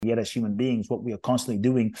yet as human beings, what we are constantly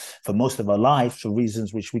doing for most of our lives, for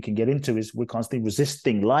reasons which we can get into, is we're constantly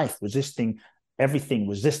resisting life, resisting everything,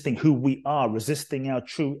 resisting who we are, resisting our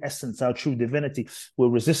true essence, our true divinity. We're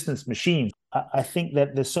resistance machines. I think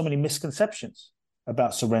that there's so many misconceptions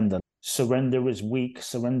about surrender. Surrender is weak.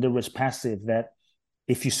 Surrender is passive. That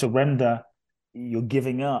if you surrender, you're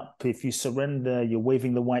giving up. If you surrender, you're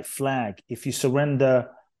waving the white flag. If you surrender,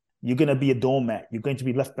 you're going to be a doormat. You're going to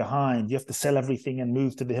be left behind. You have to sell everything and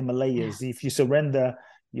move to the Himalayas. If you surrender,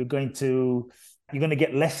 you're going to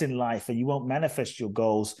get less in life and you won't manifest your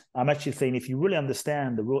goals. I'm actually saying, if you really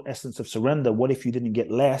understand the real essence of surrender, what if you didn't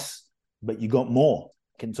get less, but you got more?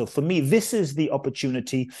 And so for me, this is the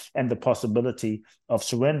opportunity and the possibility of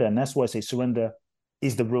surrender. And that's why I say surrender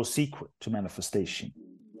is the real secret to manifestation.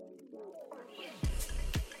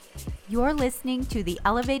 You're listening to the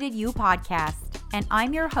Elevated You podcast, and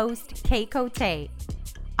I'm your host, Kute.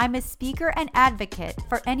 I'm a speaker and advocate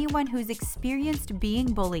for anyone who's experienced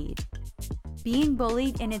being bullied. Being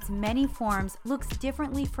bullied in its many forms looks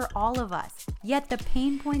differently for all of us, yet the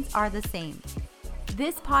pain points are the same.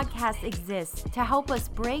 This podcast exists to help us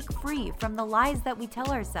break free from the lies that we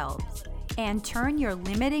tell ourselves and turn your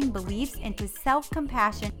limiting beliefs into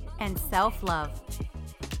self-compassion and self-love.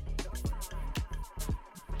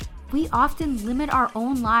 We often limit our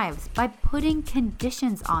own lives by putting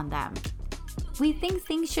conditions on them. We think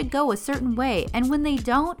things should go a certain way, and when they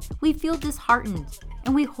don't, we feel disheartened,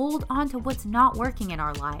 and we hold on to what's not working in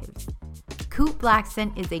our lives. Kute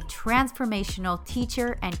Blackson is a transformational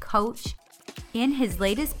teacher and coach. In his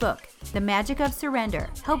latest book, The Magic of Surrender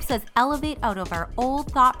helps us elevate out of our old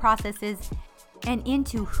thought processes and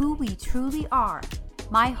into who we truly are.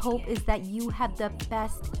 My hope is that you have the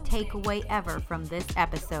best takeaway ever from this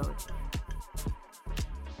episode.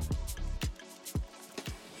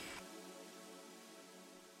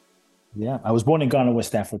 Yeah, I was born in Ghana,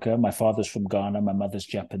 West Africa. My father's from Ghana. My mother's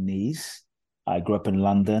Japanese. I grew up in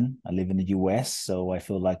London. I live in the US, so I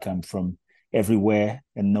feel like I'm from everywhere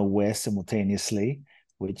and nowhere simultaneously,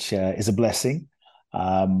 which is a blessing.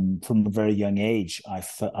 From a very young age,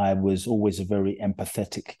 I was always a very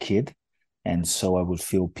empathetic kid. And so I would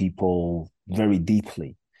feel people very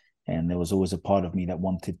deeply. And there was always a part of me that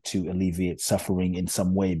wanted to alleviate suffering in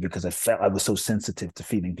some way because I felt I was so sensitive to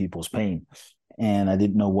feeling people's pain. And I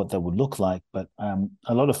didn't know what that would look like. But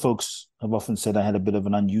a lot of folks have often said I had a bit of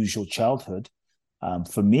an unusual childhood.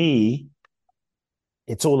 For me,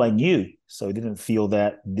 it's all I knew. So I didn't feel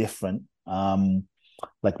that different.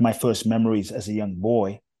 Like my first memories as a young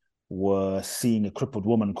boy were seeing a crippled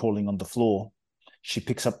woman crawling on the floor. She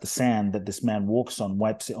picks up the sand that this man walks on,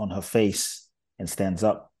 wipes it on her face, and stands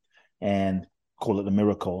up, and call it a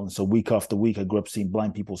miracle. And so week after week, I grew up seeing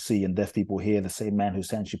blind people see and deaf people hear. The same man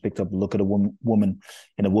whose hand she picked up, look at a woman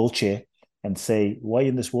in a wheelchair and say, "Why are you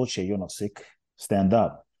in this wheelchair? You're not sick. Stand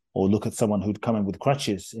up." Or look at someone who'd come in with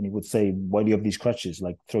crutches and he would say, "Why do you have these crutches?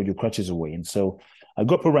 Like, throw your crutches away." And so I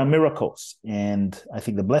grew up around miracles. And I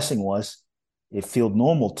think the blessing was it felt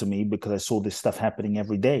normal to me because I saw this stuff happening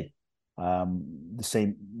every day.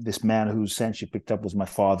 This man whose hand she picked up was my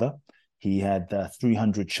father. He had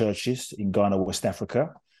 300 churches in Ghana, West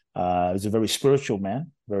Africa. He was a very spiritual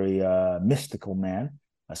man, very mystical man.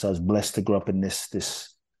 So I was blessed to grow up in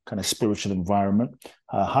this kind of spiritual environment.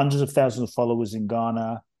 Hundreds of thousands of followers in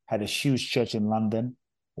Ghana, had a huge church in London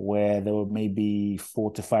where there were maybe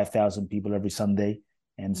 4,000 to 5,000 people every Sunday.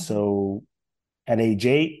 And so at age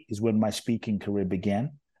 8 is when my speaking career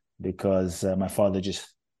began, because my father just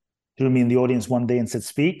threw me in the audience one day and said,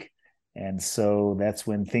 "Speak." And so that's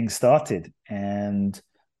when things started. And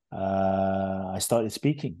I started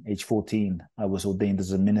speaking. Age 14, I was ordained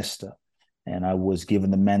as a minister, and I was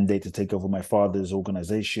given the mandate to take over my father's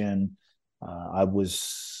organization. I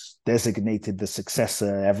was designated the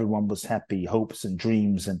successor. Everyone was happy, hopes and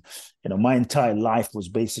dreams. And, my entire life was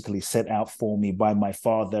basically set out for me by my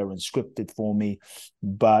father and scripted for me.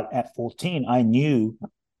 But at 14, I knew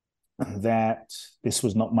that this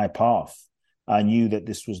was not my path. I knew that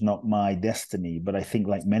this was not my destiny. But I think,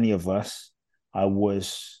 like many of us, I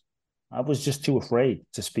was just too afraid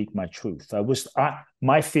to speak my truth.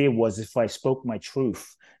 My fear was if I spoke my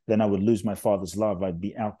truth, then I would lose my father's love. I'd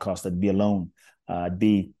be outcast. I'd be alone. I'd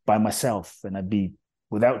be by myself, and I'd be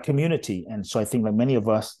without community. And so I think, like many of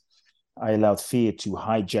us, I allowed fear to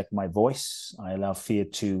hijack my voice. I allowed fear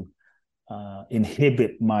to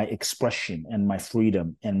inhibit my expression and my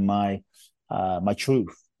freedom and my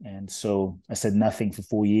truth. And so I said nothing for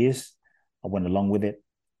 4 years. I went along with it.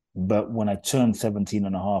 But when I turned 17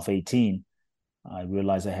 and a half, 18, I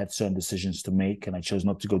realized I had certain decisions to make, and I chose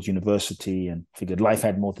not to go to university and figured life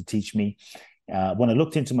had more to teach me. When I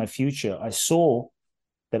looked into my future, I saw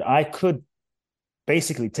that I could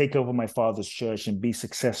basically take over my father's church and be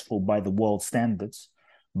successful by the world standards.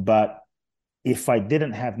 But if I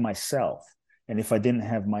didn't have myself, and if I didn't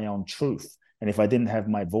have my own truth, and if I didn't have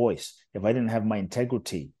my voice, if I didn't have my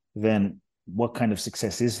integrity, then what kind of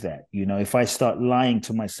success is that? You know, if I start lying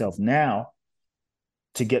to myself now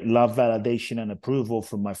to get love, validation, and approval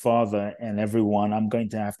from my father and everyone, I'm going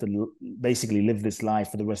to have to basically live this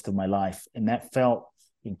life for the rest of my life. And that felt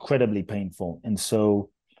incredibly painful. And so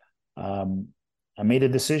I made a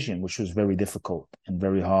decision, which was very difficult and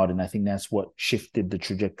very hard. And I think that's what shifted the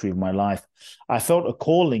trajectory of my life. I felt a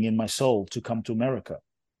calling in my soul to come to America.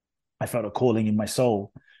 I felt a calling in my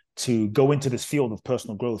soul to go into this field of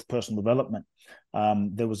personal growth, personal development.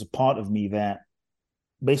 There was a part of me that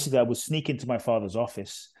basically I would sneak into my father's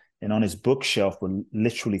office, and on his bookshelf were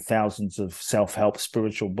literally thousands of self-help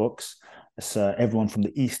spiritual books. It's, everyone from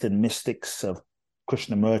the Eastern mystics of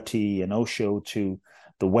Krishnamurti and Osho to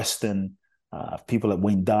the Western people like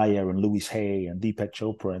Wayne Dyer and Louise Hay and Deepak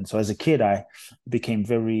Chopra. And so as a kid, I became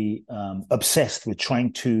very obsessed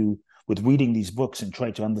with reading these books and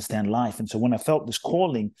trying to understand life. And so when I felt this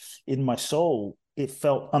calling in my soul, it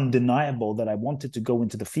felt undeniable that I wanted to go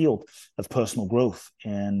into the field of personal growth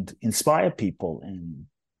and inspire people and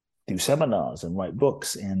do seminars and write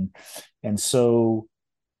books. And so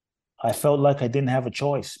I felt like I didn't have a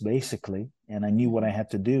choice, basically, and I knew what I had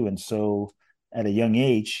to do. And so at a young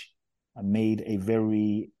age, I made a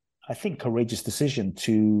very, I think, courageous decision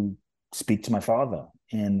to speak to my father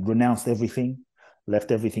and renounced everything,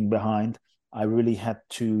 left everything behind. I really had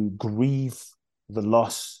to grieve the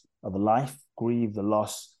loss of a life, grieve the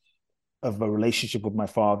loss of a relationship with my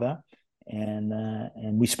father.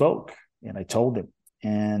 And we spoke, and I told him.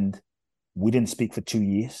 And we didn't speak for 2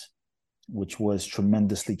 years, which was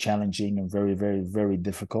tremendously challenging and very, very, very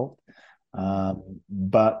difficult.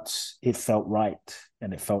 But it felt right,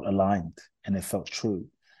 and it felt aligned, and it felt true.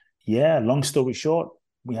 Yeah, long story short,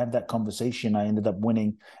 we had that conversation. I ended up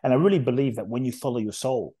winning. And I really believe that when you follow your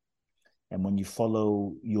soul and when you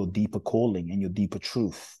follow your deeper calling and your deeper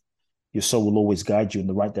truth, your soul will always guide you in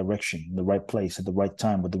the right direction, in the right place, at the right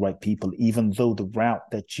time, with the right people, even though the route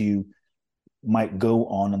that you might go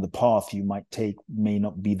on and the path you might take may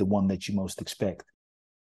not be the one that you most expect.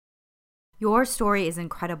 Your story is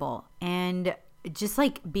incredible. And just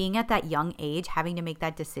like being at that young age, having to make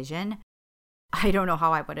that decision, I don't know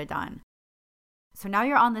how I would have done. So now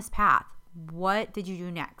you're on this path. What did you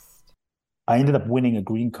do next? I ended up winning a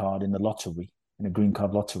green card in a green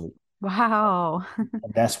card lottery. Wow.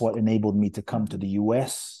 And that's what enabled me to come to the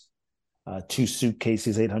US. 2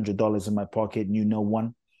 suitcases, $800 in my pocket, knew no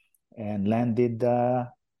one, and landed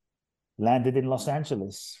in Los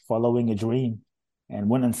Angeles, following a dream. And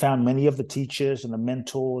went and found many of the teachers and the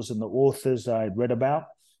mentors and the authors I'd read about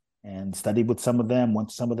and studied with some of them, went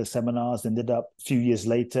to some of the seminars, ended up a few years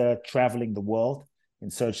later traveling the world in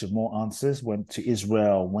search of more answers, went to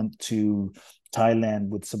Israel, went to Thailand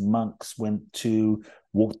with some monks,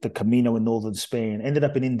 walked the Camino in northern Spain, ended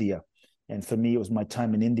up in India. And for me, it was my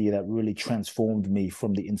time in India that really transformed me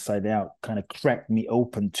from the inside out, kind of cracked me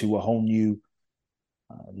open to a whole new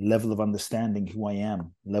level of understanding who I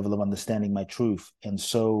am, level of understanding my truth. And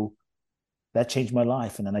so that changed my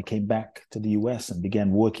life. And then I came back to the US and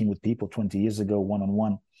began working with people 20 years ago,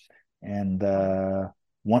 one-on-one. And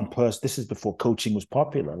one person, this is before coaching was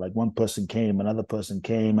popular, like one person came, another person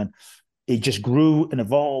came, and it just grew and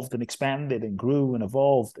evolved and expanded and grew and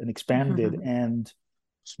evolved and expanded. And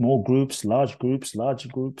small groups, larger groups,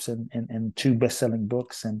 and 2 best-selling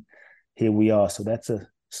books. And here we are. So that's a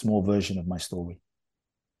small version of my story.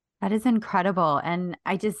 That is incredible. And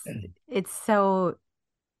it's so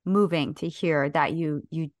moving to hear that you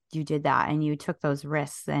did that and you took those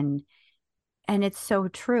risks. And it's so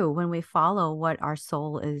true. When we follow what our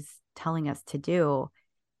soul is telling us to do,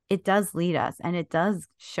 it does lead us and it does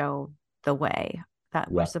show the way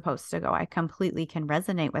that we're supposed to go. I completely can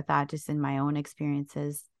resonate with that just in my own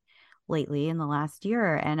experiences lately in the last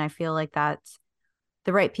year. And I feel like that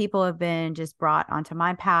the right people have been just brought onto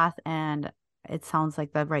my path, and it sounds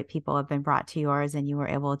like the right people have been brought to yours and you were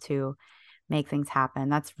able to make things happen.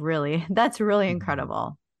 That's really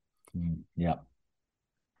incredible. Yeah.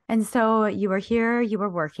 And so you were here, you were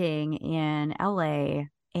working in LA.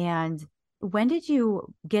 And when did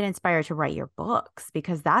you get inspired to write your books?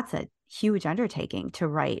 Because that's a huge undertaking to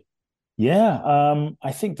write. Yeah.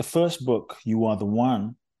 I think the first book, You Are the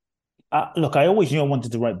One. Look, I always knew I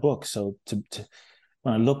wanted to write books. So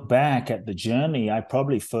when I look back at the journey, I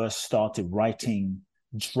probably first started writing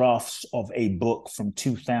drafts of a book from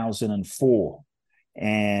 2004.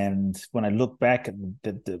 And when I look back at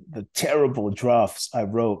the terrible drafts I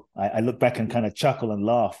wrote, I look back and kind of chuckle and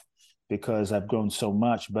laugh because I've grown so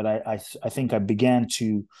much. But I think I began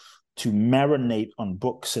to marinate on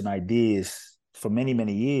books and ideas for many,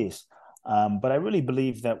 many years. But I really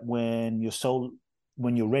believe that when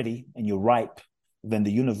you're ready and you're ripe, then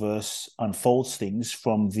the universe unfolds things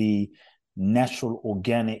from the natural,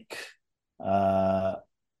 organic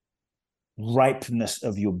ripeness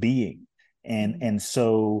of your being. And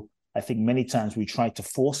so I think many times we try to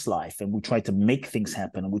force life and we try to make things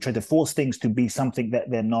happen and we try to force things to be something that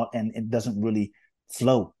they're not, and it doesn't really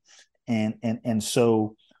flow. And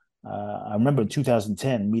so I remember in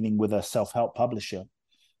 2010 meeting with a self-help publisher,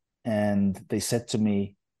 and they said to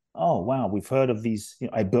me, "Oh, wow, we've heard of these."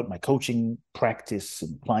 I built my coaching practice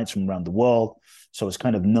and clients from around the world, so it's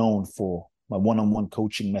kind of known for my one-on-one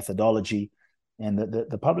coaching methodology. And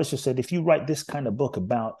the publisher said, "If you write this kind of book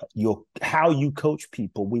about how you coach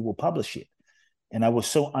people, we will publish it." And I was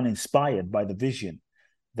so uninspired by the vision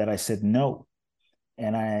that I said no.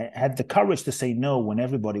 And I had the courage to say no when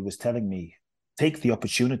everybody was telling me, take the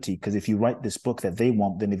opportunity, because if you write this book that they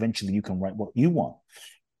want, then eventually you can write what you want.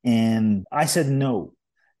 And I said no.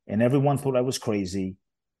 And everyone thought I was crazy.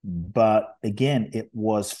 But again, it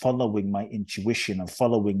was following my intuition and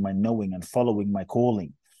following my knowing and following my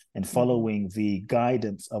calling and following the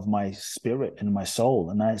guidance of my spirit and my soul.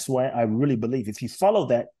 And that's why I really believe if you follow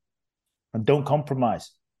that and don't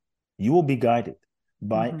compromise, you will be guided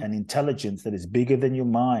by an intelligence that is bigger than your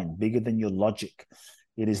mind, bigger than your logic.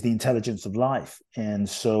 It is the intelligence of life. And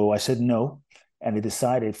so I said no. And I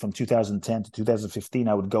decided from 2010 to 2015,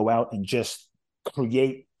 I would go out and just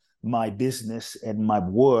create my business and my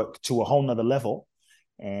work to a whole nother level,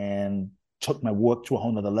 and took my work to a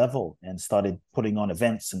whole nother level and started putting on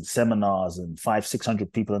events and seminars and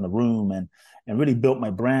 500-600 people in the room, and really built my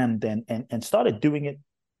brand and started doing it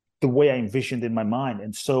the way I envisioned in my mind.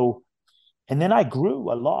 And then I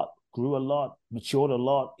grew a lot, matured a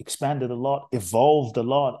lot, expanded a lot, evolved a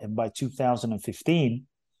lot. And by 2015,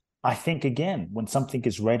 I think, again, when something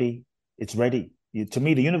is ready, it's ready. To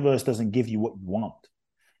me, the universe doesn't give you what you want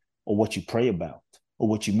or what you pray about or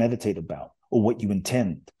what you meditate about or what you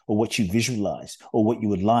intend or what you visualize or what you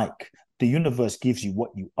would like. The universe gives you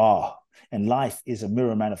what you are. And life is a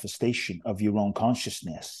mirror manifestation of your own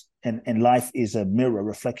consciousness. And life is a mirror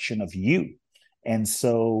reflection of you. And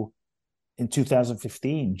so in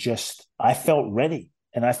 2015, I felt ready,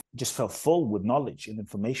 and I just felt full with knowledge and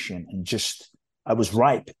information, and I was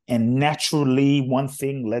ripe. And naturally, one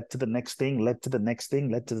thing led to the next thing, led to the next thing,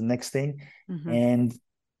 led to the next thing. And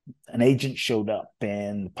an agent showed up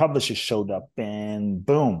and publishers showed up, and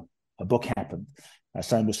boom, a book happened. I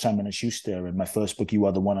signed with Simon & Schuster, and my first book, You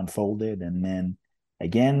Are the One, unfolded. And then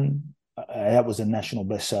again, that was a national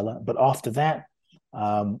bestseller. But after that,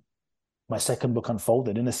 my second book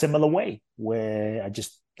unfolded in a similar way, where I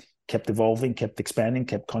just kept evolving, kept expanding,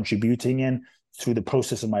 kept contributing. And through the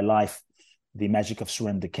process of my life, the magic of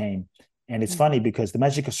surrender came. And it's funny because the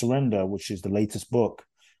magic of surrender, which is the latest book,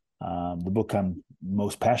 the book I'm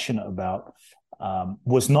most passionate about,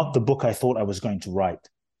 was not the book I thought I was going to write.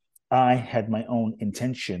 I had my own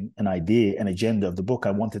intention, an idea, an agenda of the book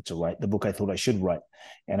I wanted to write, the book I thought I should write.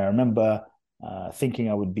 And I remember thinking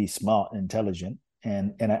I would be smart and intelligent.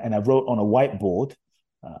 And I wrote on a whiteboard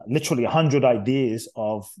literally 100 ideas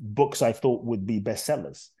of books I thought would be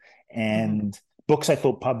bestsellers, and books I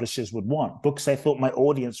thought publishers would want, books I thought my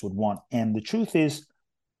audience would want. And the truth is,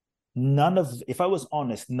 if I was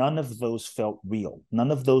honest, none of those felt real.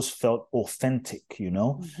 None of those felt authentic,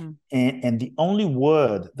 And the only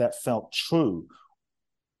word that felt true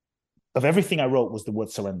of everything I wrote was the word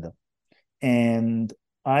surrender. And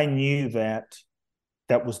I knew that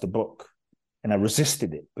was the book. And I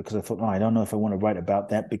resisted it because I thought, I don't know if I want to write about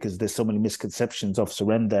that, because there's so many misconceptions of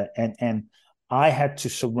surrender. And I had to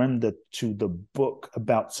surrender to the book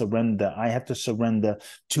about surrender. I had to surrender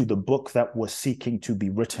to the book that was seeking to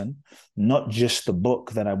be written, not just the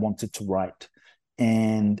book that I wanted to write.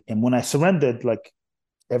 And when I surrendered, like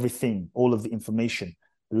everything, all of the information,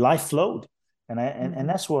 life flowed. And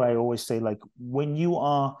that's what I always say, like, when you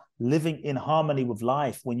are living in harmony with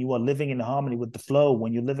life, when you are living in harmony with the flow,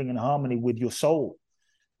 when you're living in harmony with your soul,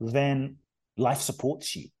 then life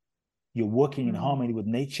supports you. You're working in harmony with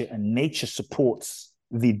nature, and nature supports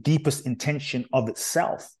the deepest intention of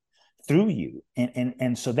itself through you.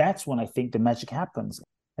 And so that's when I think the magic happens.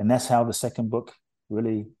 And that's how the second book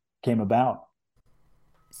really came about.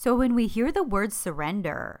 So when we hear the word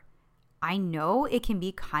surrender, I know it can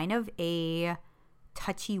be kind of a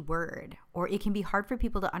touchy word, or it can be hard for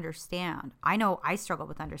people to understand. I know I struggle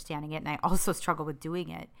with understanding it, and I also struggle with doing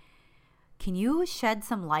it. Can you shed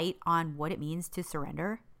some light on what it means to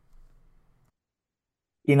surrender?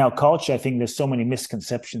 In our culture, I think there's so many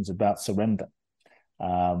misconceptions about surrender.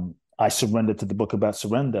 I surrendered to the book about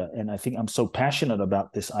surrender, and I think I'm so passionate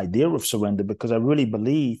about this idea of surrender because I really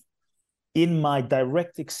believe in my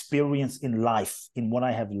direct experience in life, in what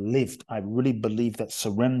I have lived, I really believe that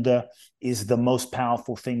surrender is the most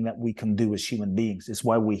powerful thing that we can do as human beings. It's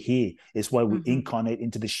why we're here. It's why we incarnate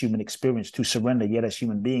into this human experience to surrender. Yet as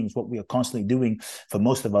human beings, what we are constantly doing for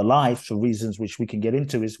most of our life, for reasons which we can get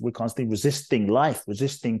into, is we're constantly resisting life,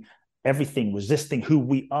 resisting everything, resisting who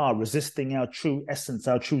we are, resisting our true essence,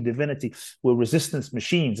 our true divinity. We're resistance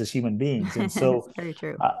machines as human beings. And so It's very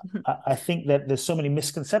true. I think that there's so many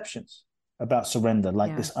misconceptions about surrender,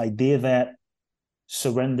 like this idea that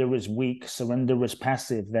surrender is weak, surrender is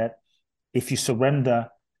passive, that if you surrender,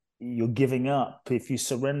 you're giving up. If you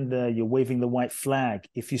surrender, you're waving the white flag.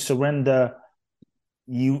 If you surrender,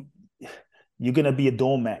 you're going to be a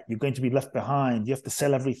doormat. You're going to be left behind. You have to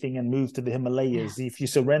sell everything and move to the Himalayas. Yeah. If you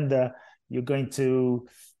surrender, you're going to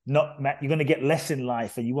get less in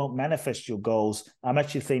life and you won't manifest your goals. I'm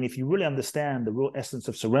actually saying, if you really understand the real essence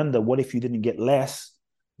of surrender, what if you didn't get less,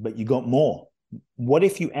 but you got more? What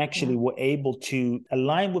if you actually were able to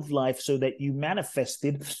align with life so that you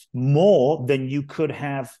manifested more than you could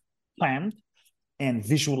have planned and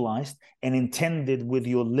visualized and intended with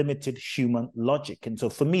your limited human logic? And so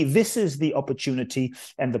for me, this is the opportunity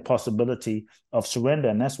and the possibility of surrender.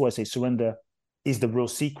 And that's why I say surrender is the real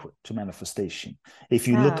secret to manifestation. If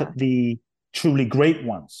you look at the truly great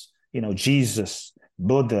ones, Jesus,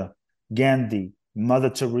 Buddha, Gandhi, Mother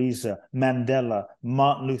Teresa, Mandela,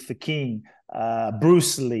 Martin Luther King,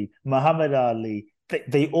 Bruce Lee, Muhammad Ali,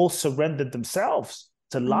 they all surrendered themselves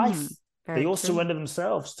to life. They all surrendered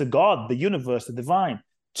themselves to God, the universe, the divine,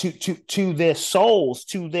 to their souls,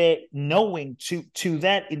 to their knowing, to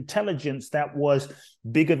that intelligence that was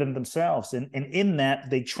bigger than themselves. And in that,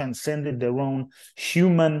 they transcended their own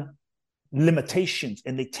human limitations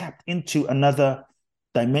and they tapped into another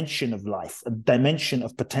dimension of life, a dimension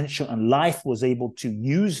of potential, and life was able to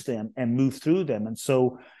use them and move through them. And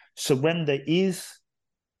so surrender is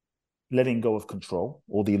letting go of control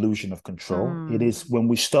or the illusion of control. It is when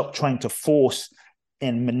we stop trying to force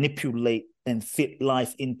and manipulate and fit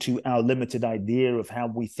life into our limited idea of how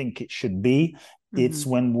we think it should be. It's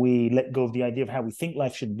when we let go of the idea of how we think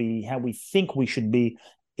life should be, how we think we should be.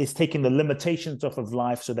 It's taking the limitations off of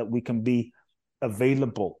life so that we can be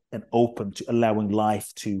available and open to allowing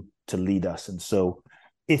life to lead us. And so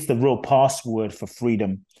it's the real password for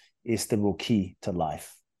freedom. It's the real key to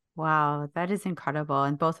life. Wow, that is incredible.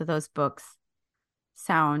 And both of those books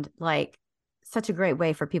sound like such a great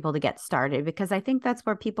way for people to get started, because I think that's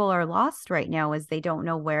where people are lost right now, is they don't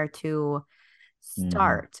know where to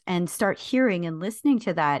start and start hearing and listening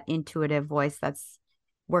to that intuitive voice that's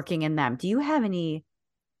working in them. Do you have any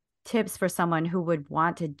tips for someone who would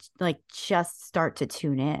want to just start to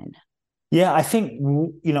tune in? Yeah, I think,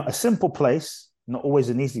 a simple place, not always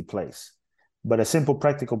an easy place, but a simple,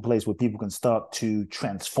 practical place where people can start to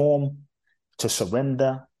transform, to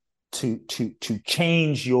surrender, to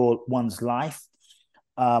change one's life.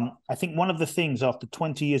 I think one of the things, after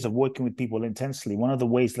 20 years of working with people intensely, one of the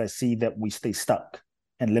ways that I see that we stay stuck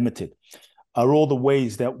and limited are all the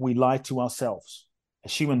ways that we lie to ourselves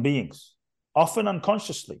as human beings, often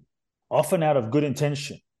unconsciously, often out of good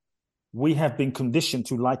intention. We have been conditioned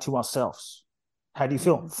to lie to ourselves. How do you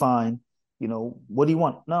feel? Fine. What do you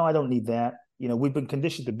want? No, I don't need that. We've been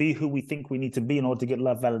conditioned to be who we think we need to be in order to get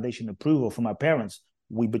love, validation, approval from our parents.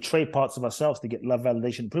 We betray parts of ourselves to get love,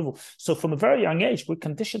 validation, approval. So from a very young age, we're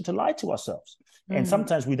conditioned to lie to ourselves. And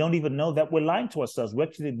sometimes we don't even know that we're lying to ourselves. We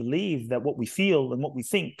actually believe that what we feel and what we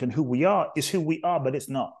think and who we are is who we are, but it's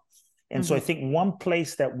not. And so I think one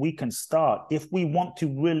place that we can start, if we want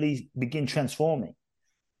to really begin transforming,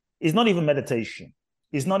 is not even meditation,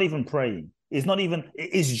 is not even praying,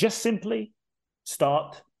 is just simply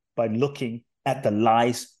start by looking at the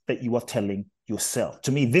lies that you are telling yourself.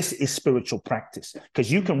 To me, this is spiritual practice,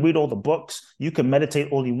 because you can read all the books, you can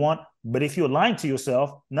meditate all you want, but if you're lying to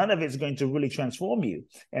yourself, none of it's going to really transform you.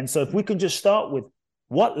 And so if we can just start with,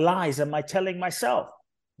 what lies am I telling myself?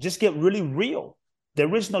 Just get really real.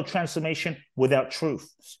 There is no transformation without truth.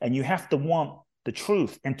 And you have to want the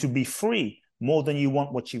truth and to be free more than you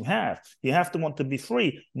want what you have. You have to want to be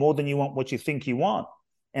free more than you want what you think you want.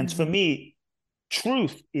 And for me,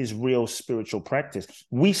 truth is real spiritual practice.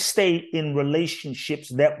 We stay in relationships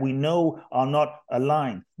that we know are not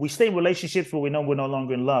aligned. We stay in relationships where we know we're no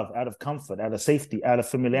longer in love, out of comfort, out of safety, out of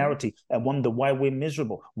familiarity, and wonder why we're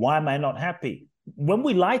miserable. Why am I not happy? When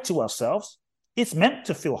we lie to ourselves, it's meant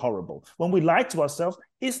to feel horrible. When we lie to ourselves,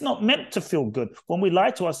 it's not meant to feel good. When we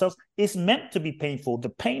lie to ourselves, it's meant to be painful. The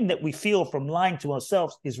pain that we feel from lying to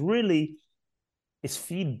ourselves is really, it's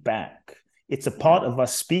feedback. It's a part of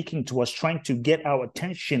us speaking to us, trying to get our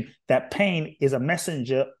attention. That pain is a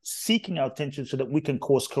messenger seeking our attention so that we can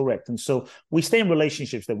course correct. And so we stay in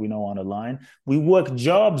relationships that we know aren't aligned. We work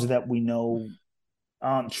jobs that we know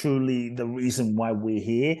aren't truly the reason why we're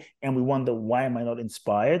here. And we wonder, why am I not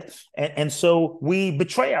inspired? And so we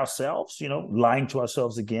betray ourselves, lying to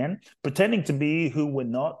ourselves again, pretending to be who we're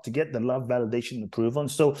not to get the love, validation, and approval.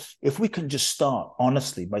 And so if we can just start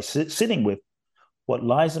honestly by sitting with, what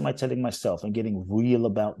lies am I telling myself, and getting real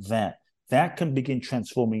about that, that can begin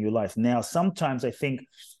transforming your life. Now, sometimes I think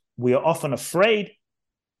we are often afraid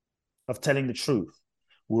of telling the truth.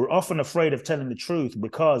 We're often afraid of telling the truth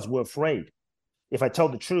because we're afraid. If I tell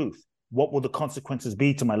the truth, what will the consequences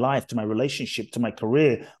be to my life, to my relationship, to my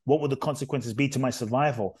career? What will the consequences be to my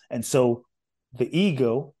survival? And so the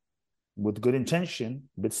ego, with good intention,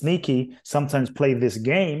 but sneaky, sometimes play this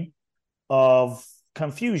game of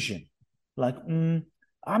confusion. Like, I'm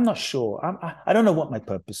not sure. I don't know what my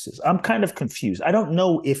purpose is. I'm kind of confused. I don't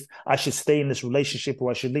know if I should stay in this relationship or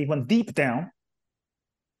I should leave. When deep down,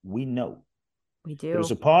 we know. We do. There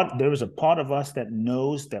is a part of us that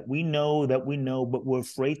knows that we know, but we're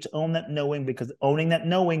afraid to own that knowing, because owning that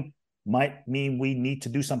knowing might mean we need to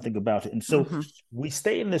do something about it. And so we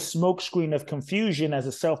stay in this smokescreen of confusion as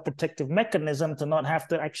a self-protective mechanism to not have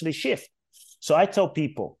to actually shift. So I tell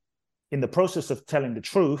people, in the process of telling the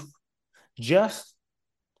truth, just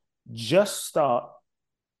start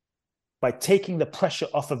by taking the pressure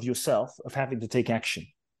off of yourself of having to take action.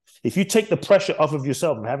 If you take the pressure off of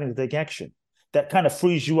yourself of having to take action, that kind of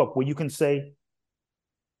frees you up, where you can say,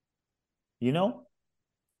 I'm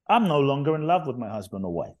no longer in love with my husband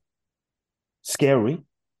or wife. Scary.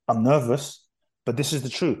 I'm nervous, but this is the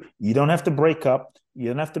truth. You don't have to break up. You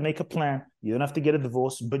don't have to make a plan. You don't have to get a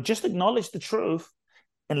divorce, but just acknowledge the truth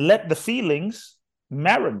and let the feelings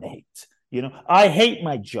marinate. I hate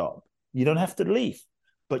my job. You don't have to leave,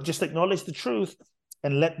 but just acknowledge the truth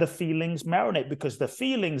and let the feelings marinate, because the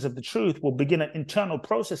feelings of the truth will begin an internal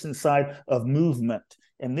process inside of movement.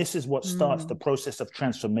 And this is what starts the process of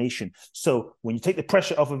transformation. So when you take the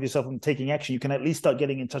pressure off of yourself and taking action, you can at least start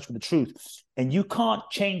getting in touch with the truth. And you can't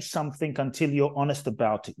change something until you're honest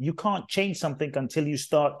about it. You can't change something until you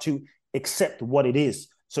start to accept what it is.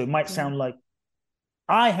 So it might sound like,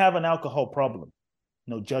 I have an alcohol problem.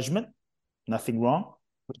 No judgment, nothing wrong,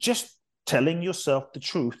 but just telling yourself the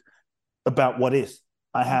truth about what is.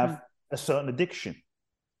 I have a certain addiction.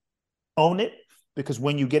 Own it, because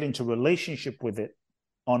when you get into relationship with it,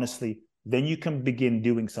 honestly, then you can begin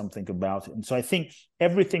doing something about it. And so I think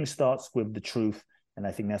everything starts with the truth, and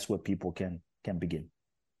I think that's where people can begin.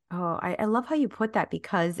 Oh, I love how you put that,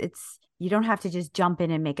 because you don't have to just jump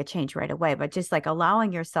in and make a change right away, but just like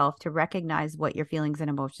allowing yourself to recognize what your feelings and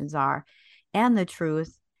emotions are and the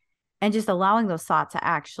truth, and just allowing those thoughts to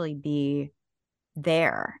actually be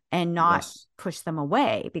there and not push them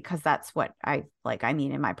away, because that's what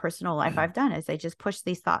in my personal life I've done is I just push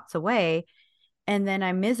these thoughts away, and then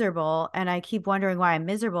I'm miserable and I keep wondering why I'm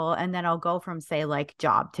miserable. And then I'll go from, say, like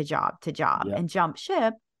job to job to job and jump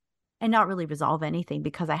ship and not really resolve anything,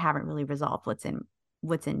 because I haven't really resolved what's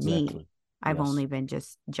in me. I've only been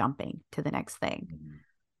just jumping to the next thing.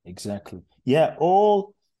 Exactly. Yeah.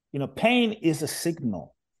 Pain is a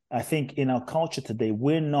signal. I think in our culture today,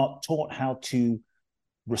 we're not taught how to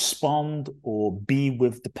respond or be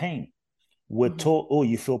with the pain. We're taught,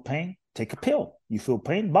 you feel pain? Take a pill. You feel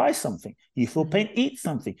pain? Buy something. You feel pain? Eat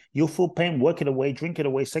something. You'll feel pain? Work it away, drink it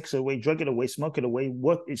away, sex it away, drug it away, smoke it away,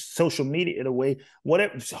 social media it away,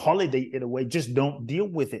 whatever, holiday it away. Just don't deal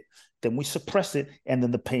with it. Then we suppress it, and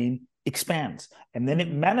then the pain expands. And then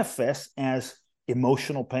it manifests as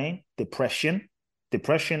emotional pain, depression.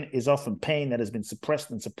 Depression is often pain that has been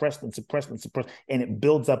suppressed and suppressed and suppressed and suppressed, and it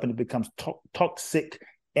builds up and it becomes toxic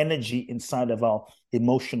energy inside of our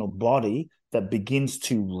emotional body that begins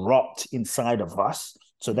to rot inside of us.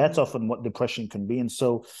 So that's often what depression can be. And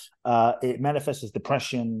so it manifests as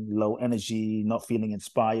depression, low energy, not feeling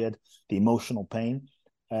inspired. The emotional pain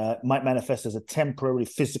might manifest as a temporary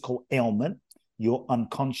physical ailment. Your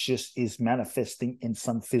unconscious is manifesting in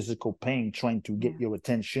some physical pain, trying to get your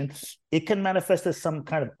attention. It can manifest as some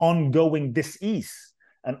kind of ongoing dis-ease.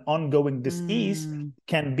 An ongoing dis-ease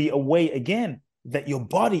can be a way, again, that your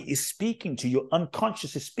body is speaking to, your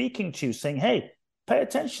unconscious is speaking to you, saying, hey, pay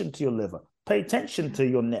attention to your liver, pay attention to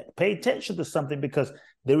your neck, pay attention to something, because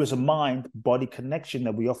there is a mind-body connection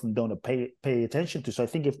that we often don't pay attention to. So I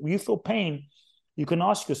think if you feel pain, you can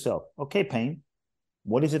ask yourself, okay, pain,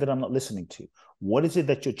 What is it that I'm not listening to? What is it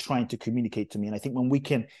that you're trying to communicate to me? And I think when we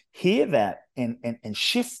can hear that and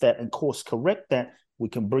shift that and course correct that, we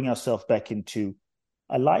can bring ourselves back into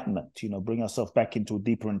alignment, bring ourselves back into a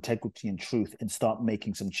deeper integrity and truth and start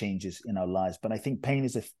making some changes in our lives. But I think pain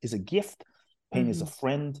is a gift. Pain is a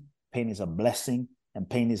friend. Pain is a blessing. And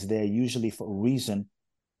pain is there usually for a reason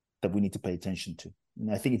that we need to pay attention to.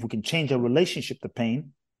 And I think if we can change our relationship to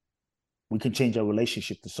pain, we can change our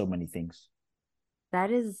relationship to so many things.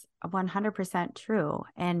 That is 100% true.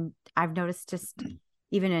 And I've noticed just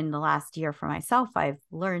even in the last year for myself, I've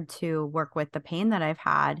learned to work with the pain that I've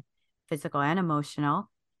had, physical and emotional,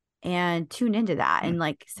 and tune into that and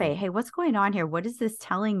like say, hey, what's going on here? What is this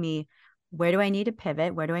telling me? Where do I need to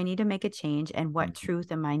pivot? Where do I need to make a change? And what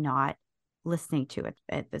truth am I not listening to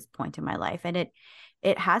at this point in my life? And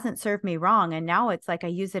it hasn't served me wrong. And now it's like I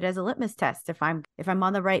use it as a litmus test if I'm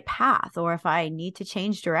on the right path or if I need to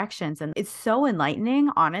change directions. And it's so enlightening,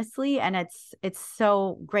 honestly. And it's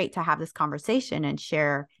so great to have this conversation and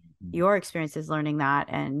share your experiences learning that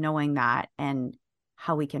and knowing that and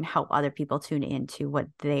how we can help other people tune into what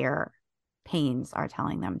their pains are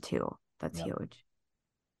telling them too. That's huge.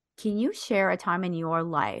 Can you share a time in your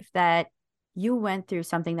life that you went through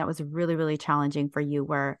something that was really, really challenging for you,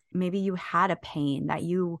 where maybe you had a pain that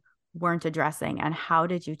you weren't addressing, and how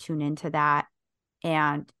did you tune into that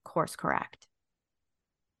and course correct?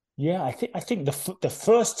 Yeah, I think the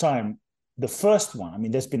first one, I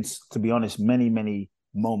mean, there's been, to be honest, many, many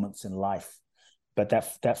moments in life, but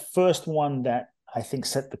that first one that I think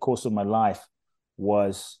set the course of my life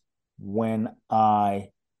was when I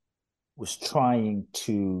was trying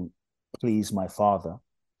to please my father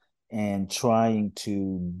and trying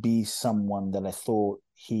to be someone that I thought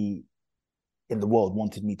he in the world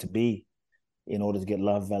wanted me to be in order to get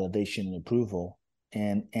love, validation, and approval.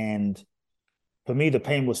 And for me, the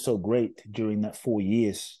pain was so great during that 4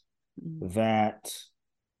 years that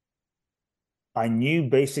I knew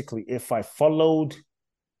basically if I followed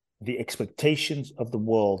the expectations of the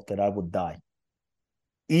world that I would die.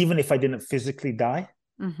 Even if I didn't physically die,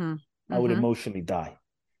 I would emotionally die.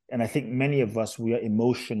 And I think many of us, we are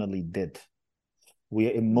emotionally dead. We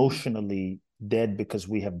are emotionally dead because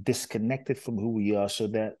we have disconnected from who we are so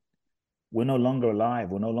that we're no longer alive.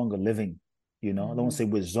 We're no longer living. I don't want to say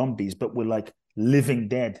we're zombies, but we're like living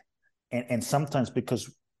dead. And sometimes because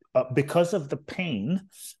of the pain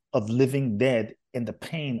of living dead and the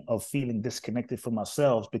pain of feeling disconnected from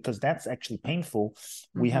ourselves, because that's actually painful,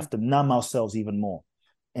 we have to numb ourselves even more.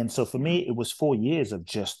 And so for me, it was 4 years of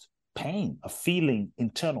just pain, of feeling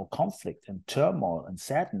internal conflict and turmoil and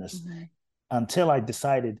sadness until I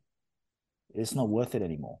decided it's not worth it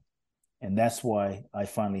anymore. And that's why I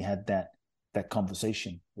finally had that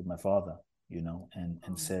conversation with my father, and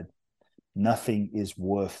said, nothing is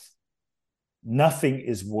worth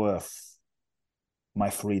my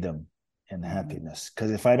freedom and happiness.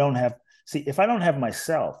 Because if I don't have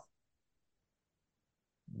myself,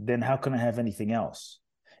 then how can I have anything else?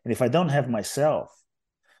 And if I don't have myself,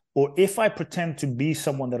 or if I pretend to be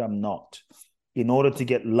someone that I'm not in order to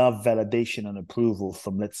get love, validation, and approval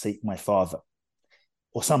from, let's say, my father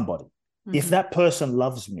or somebody, if that person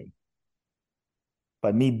loves me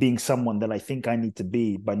by me being someone that I think I need to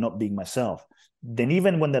be by not being myself, then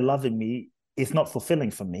even when they're loving me, it's not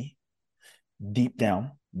fulfilling for me deep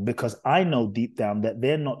down, because I know deep down that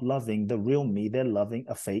they're not loving the real me. They're loving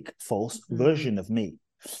a fake, false version of me.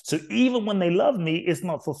 So even when they love me, it's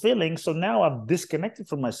not fulfilling. So now I've disconnected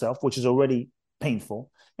from myself, which is already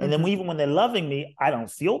painful. And then even when they're loving me, I don't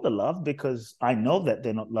feel the love because I know that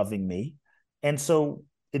they're not loving me. And so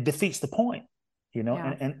it defeats the point,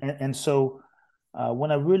 And so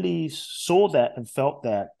when I really saw that and felt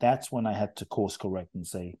that, that's when I had to course correct and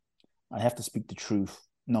say, I have to speak the truth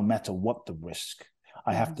no matter what the risk.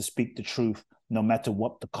 I have to speak the truth no matter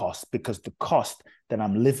what the cost, because the cost that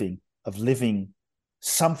I'm living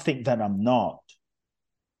something that I'm not,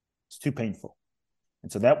 it's too painful.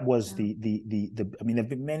 And so that was I mean, there've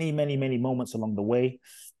been many, many, many moments along the way,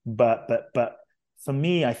 but for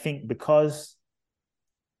me, I think because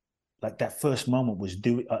like that first moment was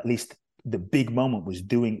at least the big moment was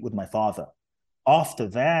doing it with my father. After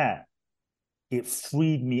that, it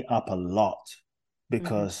freed me up a lot,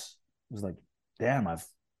 because it was like, damn,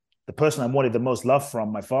 the person I wanted the most love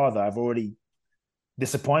from, my father, I've already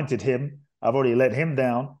disappointed him. I've already let him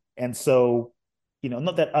down. And so,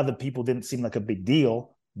 not that other people didn't seem like a big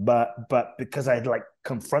deal, but because I had like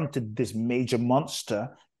confronted this major monster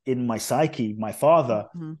in my psyche, my father,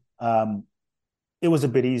 it was a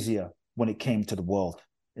bit easier when it came to the world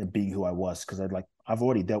and being who I was, because I've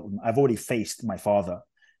already faced my father.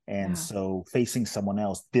 And so facing someone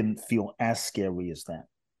else didn't feel as scary as that.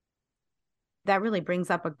 That really brings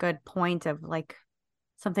up a good point of like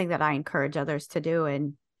something that I encourage others to do.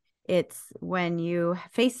 And it's when you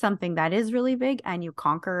face something that is really big and you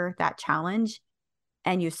conquer that challenge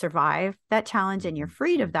and you survive that challenge and you're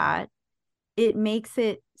freed of that, it makes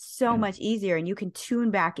it so much easier. And you can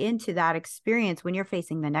tune back into that experience when you're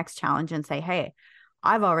facing the next challenge and say, hey,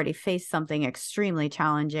 I've already faced something extremely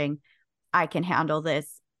challenging. I can handle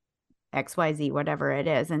this XYZ, whatever it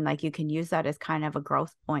is. And like, you can use that as kind of a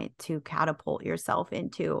growth point to catapult yourself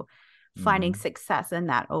into finding success in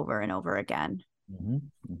that over and over again.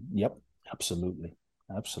 Yep. Absolutely.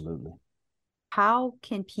 Absolutely. How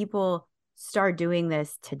can people start doing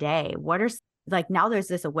this today? What are, like, now there's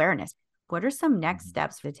this awareness. What are some next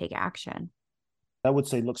steps to take action? I would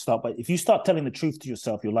say, look, start by, if you start telling the truth to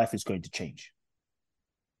yourself, your life is going to change.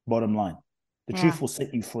 Bottom line, the truth will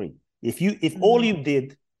set you free. If all you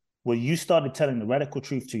did was you started telling the radical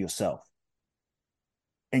truth to yourself,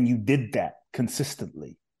 and you did that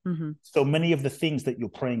consistently, so many of the things that you're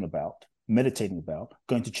praying about, meditating about,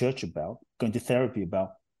 going to church about, going to therapy about,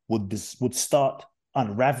 would start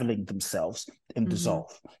unraveling themselves and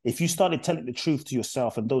dissolve. If you started telling the truth to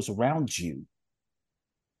yourself and those around you,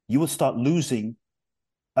 you would start losing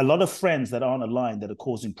a lot of friends that aren't aligned, that are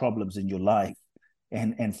causing problems in your life,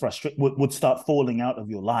 and frustrate would start falling out of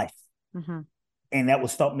your life. And that would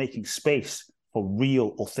start making space for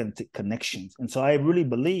real, authentic connections. And so I really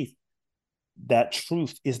believe that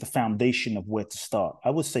truth is the foundation of where to start. I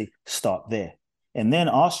would say start there. And then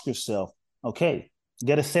ask yourself, okay,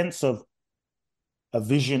 get a sense of a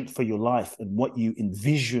vision for your life and what you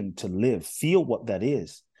envision to live. Feel what that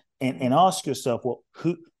is. And ask yourself, well,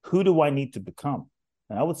 who do I need to become?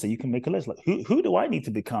 And I would say you can make a list. Like, who do I need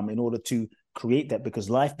to become in order to create that? Because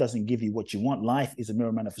life doesn't give you what you want. Life is a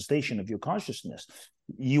mirror manifestation of your consciousness.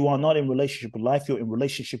 You are not in relationship with life. You're in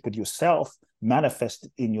relationship with yourself,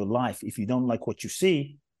 manifested in your life. If you don't like what you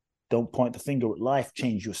see, don't point the finger at life,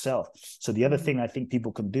 change yourself. So the other thing I think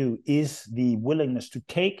people can do is the willingness to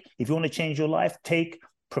take, if you want to change your life, take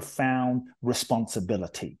profound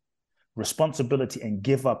responsibility. Responsibility, and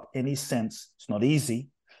give up any sense, it's not easy,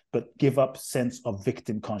 but give up sense of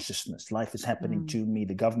victim consciousness. Life is happening to me.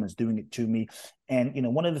 The government's doing it to me. And, you know,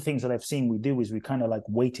 one of the things that I've seen we do is we kind of like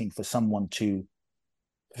waiting for someone to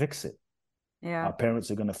fix it. Yeah. Our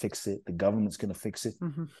parents are going to fix it. The government's going to fix it.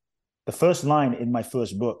 The first line in my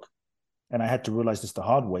first book, and I had to realize this the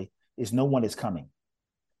hard way, is no one is coming.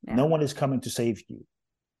 No one is coming to save you.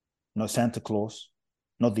 No Santa Claus,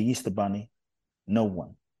 not the Easter Bunny, no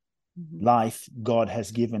one. Life, God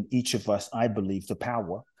has given each of us, I believe, the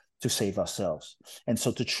power to save ourselves. And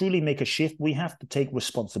so to truly make a shift, we have to take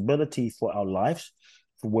responsibility for our lives,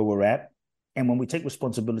 for where we're at. And when we take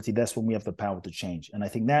responsibility, that's when we have the power to change. And I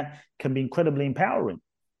think that can be incredibly empowering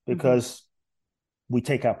because we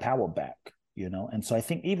take our power back, you know? And so I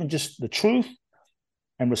think even just the truth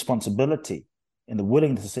and responsibility and the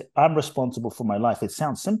willingness to say, I'm responsible for my life. It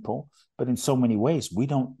sounds simple, but in so many ways, we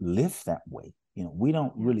don't live that way. You know, we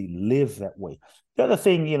don't really live that way. The other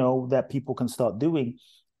thing, you know, that people can start doing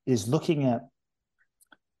is looking at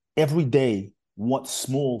every day, what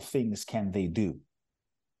small things can they do?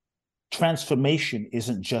 Transformation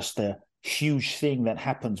isn't just a huge thing that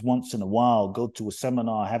happens once in a while, go to a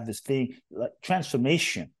seminar, have this thing. Like,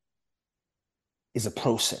 transformation is a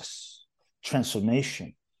process.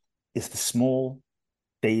 Transformation is the small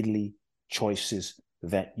daily choices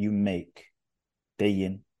that you make day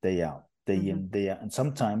in, day out. Day in, day out. And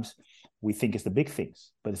sometimes we think it's the big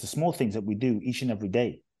things, but it's the small things that we do each and every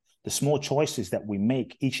day. The small choices that we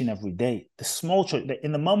make each and every day. The small choice,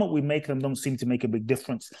 in the moment we make them, don't seem to make a big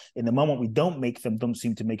difference. In the moment we don't make them, don't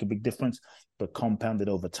seem to make a big difference, but compounded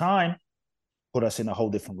over time, put us in a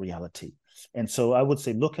whole different reality. And so I would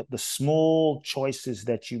say, look at the small choices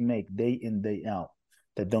that you make day in, day out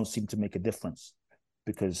that don't seem to make a difference,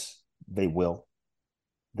 because they will.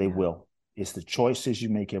 They will. It's the choices you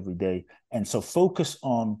make every day. And so focus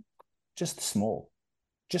on just the small.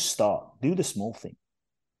 Just start. Do the small thing.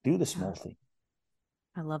 Do the small thing.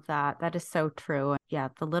 I love that. That is so true. Yeah,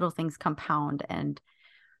 the little things compound. And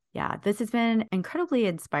yeah, this has been an incredibly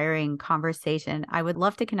inspiring conversation. I would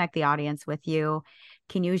love to connect the audience with you.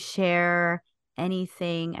 Can you share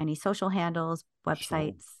anything, any social handles,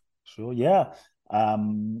 websites? Sure. Yeah.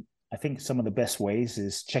 I think some of the best ways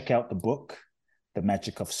is check out the book, The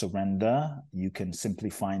Magic of Surrender. You can simply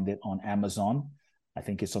find it on Amazon. I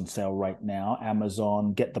think it's on sale right now.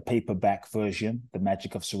 Amazon, get the paperback version, The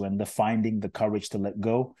Magic of Surrender, Finding the Courage to Let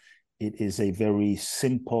Go. It is a very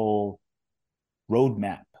simple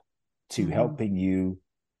roadmap to helping you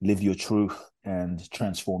live your truth, and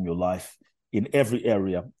transform your life in every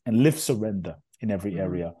area, and live surrender in every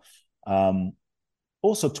area.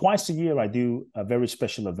 Also, twice a year, I do a very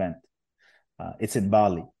special event. It's in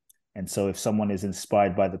Bali. And so if someone is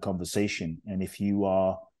inspired by the conversation, and if you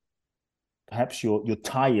are, perhaps you're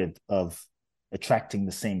tired of attracting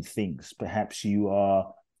the same things, perhaps you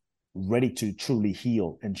are ready to truly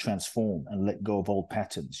heal and transform and let go of old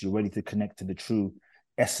patterns, you're ready to connect to the true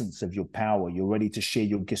essence of your power, you're ready to share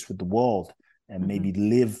your gifts with the world and maybe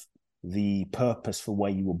live the purpose for why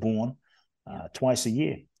you were born. Twice a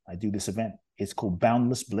year, I do this event. It's called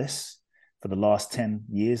Boundless Bliss. For the last 10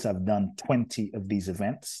 years, I've done 20 of these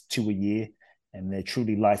events, 2 a year, and they're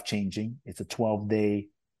truly life-changing. It's a 12-day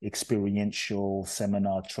experiential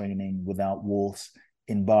seminar training without walls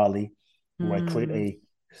in Bali, where I create a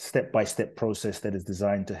step-by-step process that is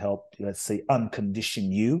designed to help, let's say,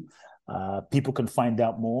 uncondition you. People can find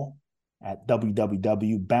out more at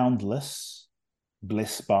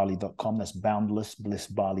www.boundlessblissbali.com. That's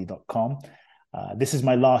boundlessblissbali.com. This is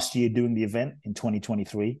my last year doing the event in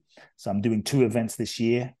 2023. So I'm doing 2 events this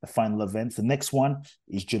year, the final events. The next one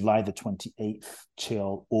is July the 28th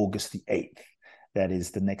till August the 8th. That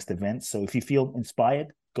is the next event. So if you feel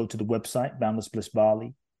inspired, go to the website, Boundless Bliss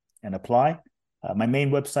Bali, and apply. My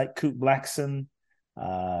main website, Kute Blackson.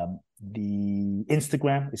 The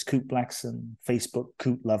Instagram is Kute Blackson. Facebook,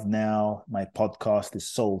 Kute Love Now. My podcast is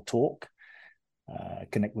Soul Talk.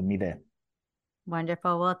 Connect with me there.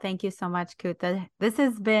 Wonderful. Well, thank you so much, Kute. This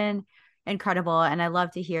has been incredible, and I love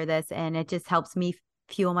to hear this, and it just helps me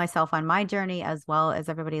fuel myself on my journey as well as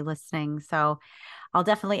everybody listening. So I'll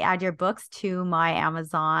definitely add your books to my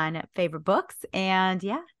Amazon favorite books. And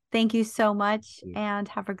yeah, thank you so much, and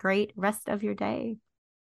have a great rest of your day.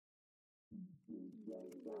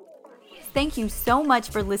 Thank you so much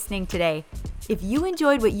for listening today. If you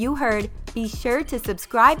enjoyed what you heard, be sure to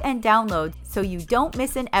subscribe and download so you don't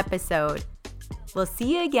miss an episode. We'll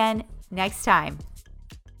see you again next time.